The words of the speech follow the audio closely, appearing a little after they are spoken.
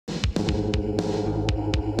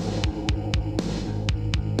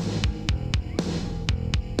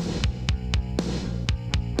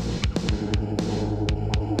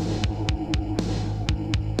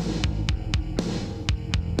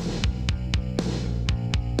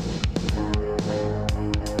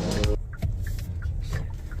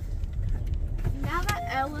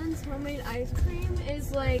homemade ice cream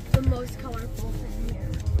is like the most colorful thing here.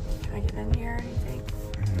 Can I get in here or anything?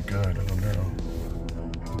 Oh my god, I don't know.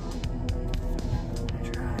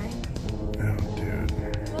 Try. Oh, dude.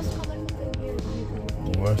 The most colorful thing here is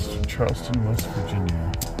usually West Charleston, West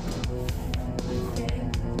Virginia.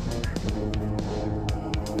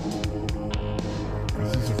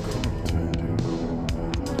 This is a cool town, dude.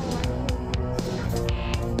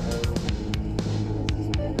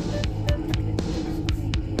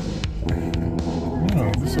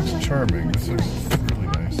 No, this looks charming. This looks really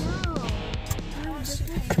nice.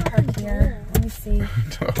 Park here. Let me see.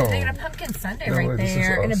 Oh. They got a pumpkin sundae No, right wait, this is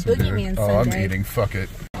there and a awesome, dude. boogeyman Oh, I'm sundae. eating. Fuck it.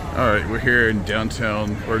 All right, we're here in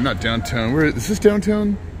downtown, or not downtown. Is this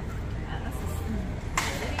downtown?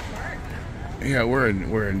 Yeah, we're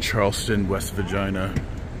in Charleston, West Virginia,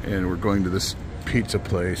 and we're going to this pizza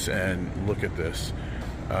place. And look at this.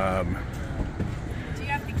 Do you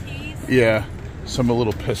have the keys? Yeah, so I'm a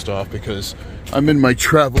little pissed off because I'm in my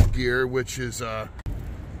travel gear, which is I'm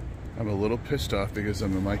a little pissed off because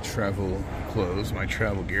I'm in my travel clothes, my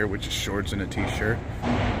travel gear, which is shorts and a t-shirt.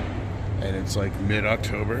 And it's like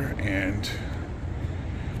mid-October, and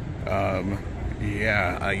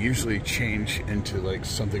yeah, I usually change into like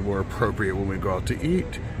something more appropriate when we go out to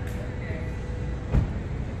eat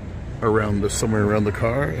somewhere around the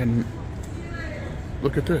car. And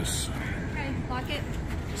look at this. Okay, lock it.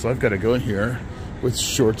 So I've got to go in here with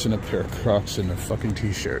shorts and a pair of Crocs and a fucking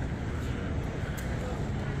t-shirt,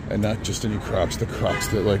 and not just any Crocs, the Crocs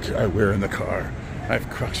that like I wear in the car. I have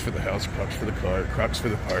Crocs for the house, Crocs for the car, Crocs for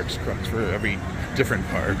the parks, Crocs for every different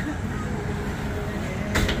park.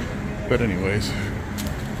 But anyways,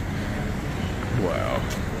 wow.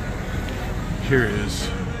 Here is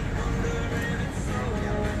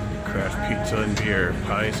craft pizza and beer,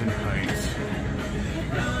 pies and pints.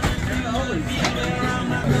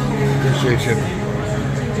 Appreciation.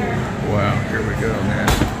 Wow, here we go, man.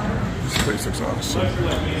 This place looks awesome.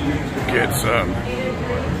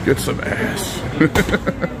 Get some ass.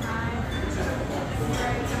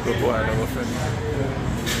 The black elephant.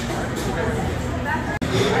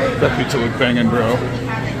 That pizza look banging, bro.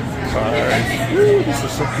 Pies. Woo, this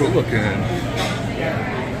is so cool looking.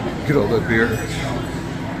 Get all that beer.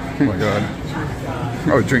 Oh my god.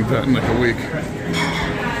 I would drink that in like a week.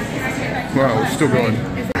 Wow, we're still going.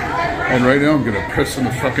 And right now I'm gonna piss in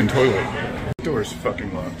the fucking toilet. The door's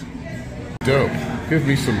fucking locked. Dope. Give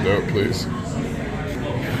me some dope, please.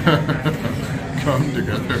 Come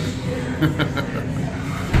together.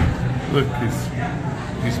 Look,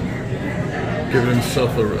 he's giving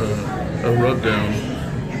himself a rub down.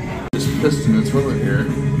 Just pissed in the toilet here,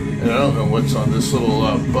 and I don't know what's on this little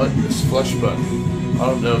button, this flush button. I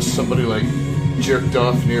don't know, somebody like jerked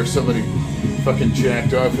off near somebody fucking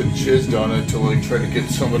jacked off and jizzed on it to like try to get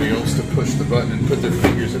somebody else to push the button and put their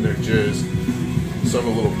fingers in their jizz. So I'm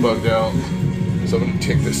a little bugged out. So I'm gonna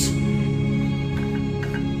take this.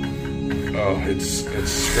 Oh, it's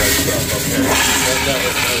scratched off. Okay, that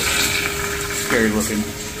was scary looking.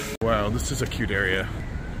 Wow, this is a cute area.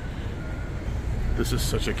 This is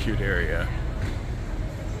such a cute area.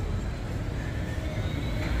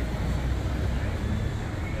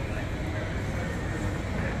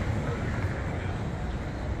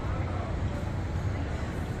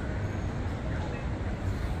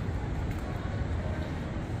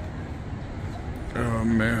 Oh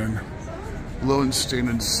man, Lowenstein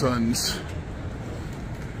and Sons.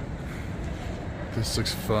 This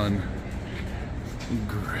looks fun.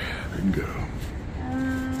 Grab and go.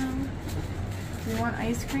 Do you want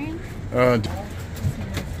ice cream? Sorry.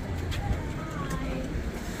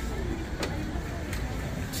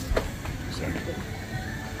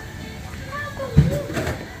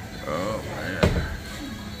 Oh man,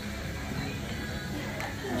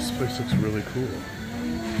 this place looks really cool.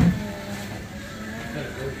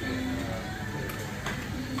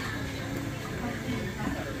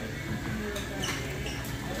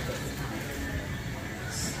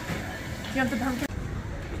 Do you have the pumpkin?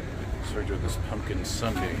 So we're doing this pumpkin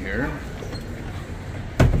sundae here.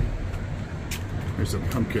 There's a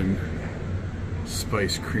pumpkin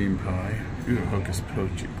spice cream pie. Ooh, hocus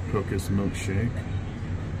pocus milkshake.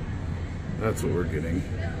 That's what we're getting.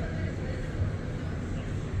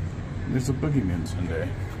 There's a boogeyman sundae.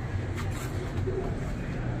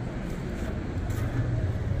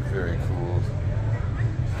 Very cool.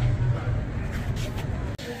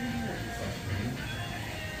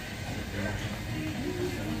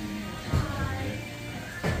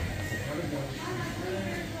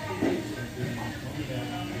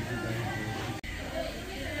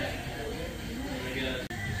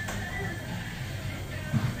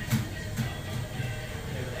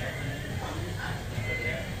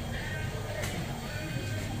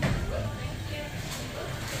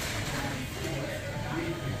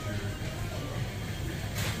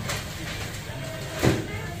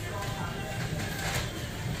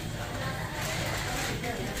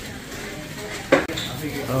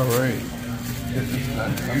 All right. This is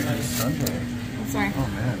that Sunday. Sunday. Sorry. Oh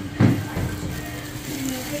man.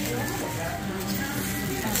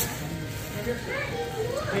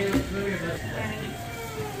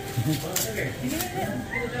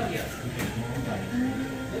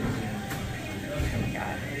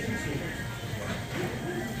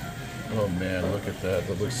 Oh man, look at that.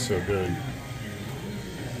 That looks so good.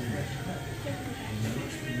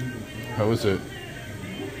 How is it?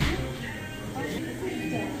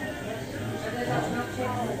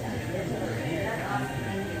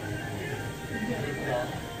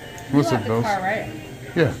 What's it, Bill? Right?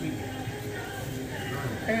 Yeah. Are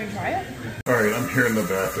you gonna try it? Alright, I'm here in the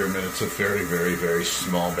bathroom and it's a very, very, very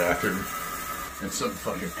small bathroom. And some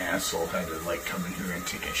fucking asshole had to like come in here and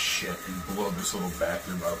take a shit and blow this little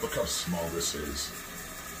bathroom up. Look how small this is.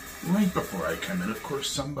 Right before I come in, of course,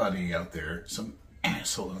 somebody out there, some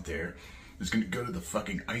asshole out there, is gonna go to the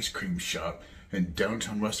fucking ice cream shop in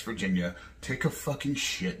downtown West Virginia, take a fucking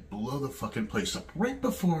shit, blow the fucking place up right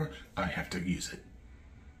before I have to use it.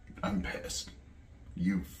 I'm pissed.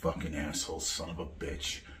 You fucking asshole son of a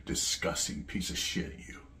bitch. Disgusting piece of shit,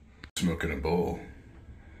 you. Smoking a bowl.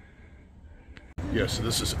 Yeah, so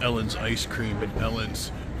this is Ellen's ice cream, and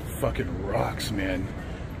Ellen's fucking rocks, man.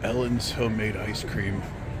 Ellen's homemade ice cream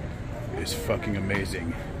is fucking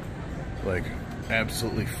amazing. Like,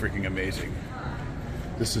 absolutely freaking amazing.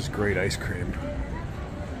 This is great ice cream.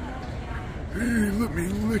 Hey, let me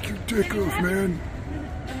lick your dick off, man.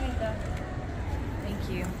 Thank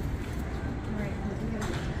you.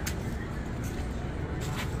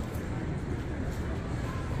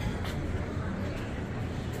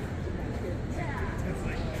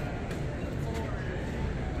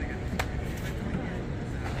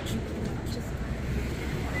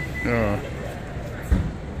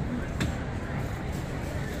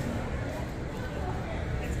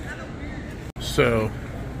 So,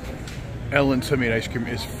 Ellen's homemade ice cream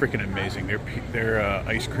is freaking amazing. Their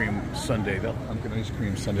ice cream sundae, that pumpkin ice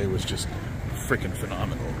cream sundae was just freaking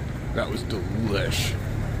phenomenal. That was delish.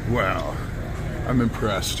 Wow, I'm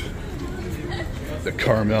impressed. The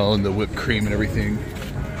caramel and the whipped cream and everything.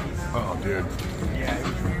 Oh, dude.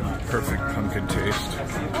 Perfect pumpkin taste.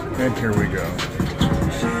 And here we go.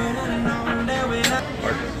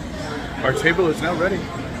 Our table is now ready.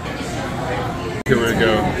 Here we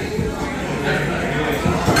go.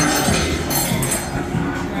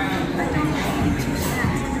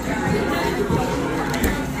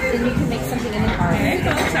 Then you can make something in the car. Hey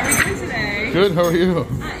folks, how are you doing today? Good, how are you?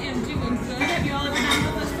 I am doing good. Have you all ever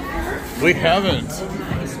done with us before? We haven't.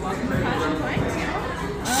 Nice. Welcome to Passion Pints.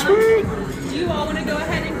 Sweet. Do you all want to go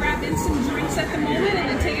ahead and grab in some drinks at the moment and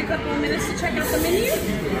then take a couple of minutes to check out the menu?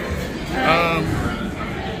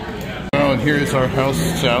 Oh, and here's our house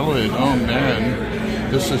salad. Oh man.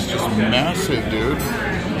 This is just massive, dude.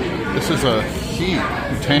 This is a heat.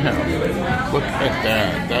 Damn. Look at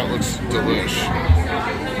that. That looks delish.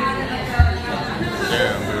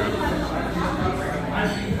 Damn, dude.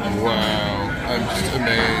 Wow. I'm just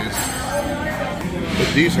amazed. But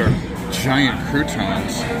these are giant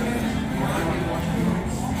croutons.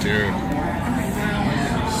 Dude.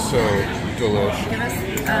 So delish. Give us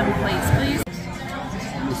plates, please.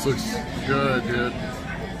 This looks good, dude.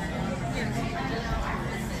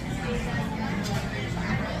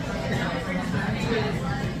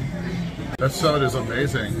 That salad is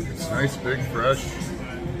amazing. It's nice, big, fresh.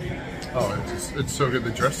 Oh, it's so good. The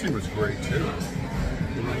dressing was great too.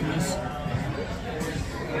 Look at this.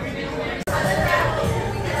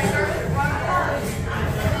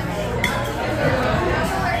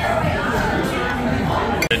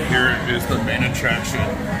 And here is the main attraction,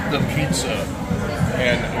 the pizza.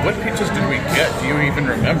 And what pizzas did we get? Do you even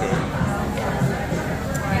remember?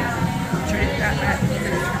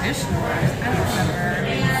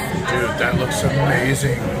 Dude, that looks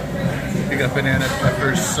amazing. You got banana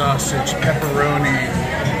peppers, sausage, pepperoni,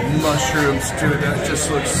 mushrooms. Dude, that just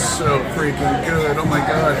looks so freaking good. Oh my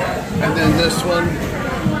god. And then this one,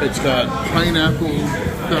 it's got pineapple,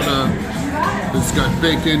 it's got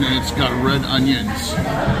bacon, and it's got red onions.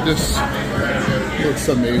 This looks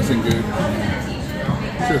amazing, dude.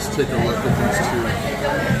 Just take a look at these two.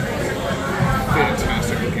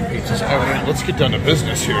 Fantastic looking pizzas. Alright, let's get down to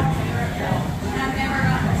business here.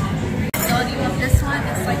 So do you want this one?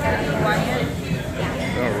 It's like a Hawaiian.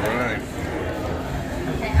 Alright.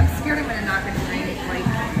 Okay, I'm scared I'm gonna knock it like.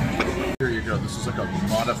 Here you go. This is like a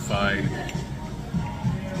modified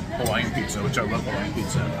Hawaiian pizza, which I love Hawaiian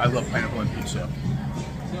pizza. I love pineapple on pizza.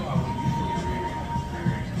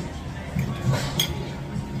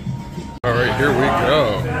 Alright, here we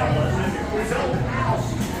go.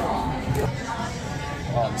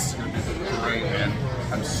 Oh, this is gonna be great, man.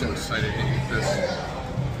 I'm so excited to eat this.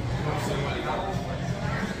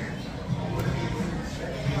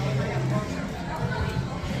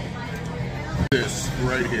 This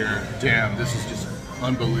right here, damn, this is just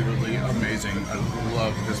unbelievably amazing. I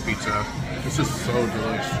love this pizza. This is so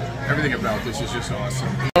delicious. Everything about this is just awesome.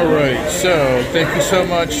 All right, so thank you so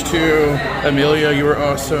much to Amelia. You were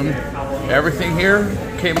awesome. Everything here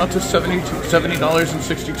came out to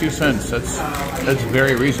 $70.62. That's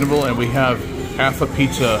very reasonable, and we have half a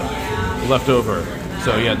pizza left over.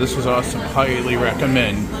 So yeah, this was awesome. Highly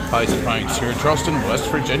recommend Pies and Pints here in Charleston, West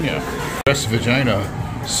Virginia. Breast Vagina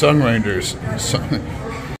Songwriters.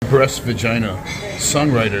 Breast Vagina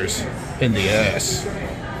Songwriters in the ass.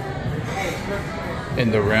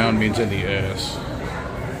 And the round means in the ass.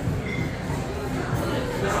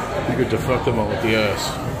 You get to fuck them all with the ass.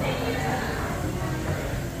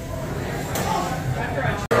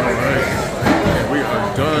 Alright, we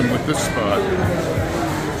are done with this spot.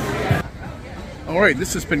 Alright,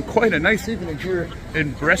 this has been quite a nice evening here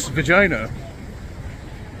in Breast Vagina.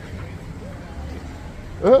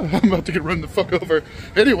 Oh, I'm about to get run the fuck over.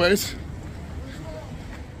 Anyways.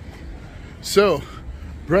 So,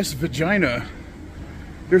 Breast Vagina.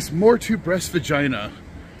 There's more to Breast Vagina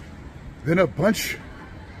than a bunch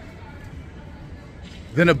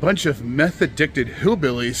of meth-addicted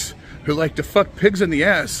hillbillies who like to fuck pigs in the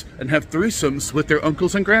ass and have threesomes with their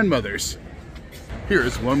uncles and grandmothers.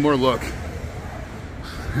 Here's one more look.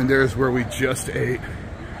 And there's where we just ate.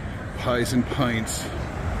 Pies and Pints.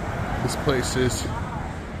 This place is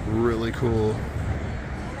really cool.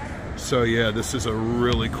 So yeah, this is a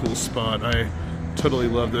really cool spot. I totally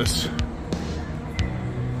love this.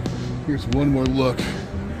 Here's one more look.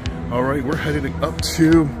 All right, we're heading up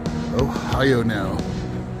to Ohio now.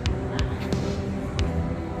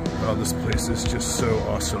 Oh, this place is just so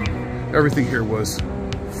awesome. Everything here was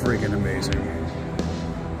friggin' amazing.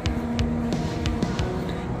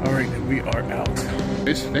 All right, we are out.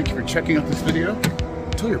 Guys, thank you for checking out this video.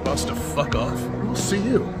 Tell your boss to fuck off. We'll see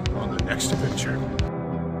you on the next adventure.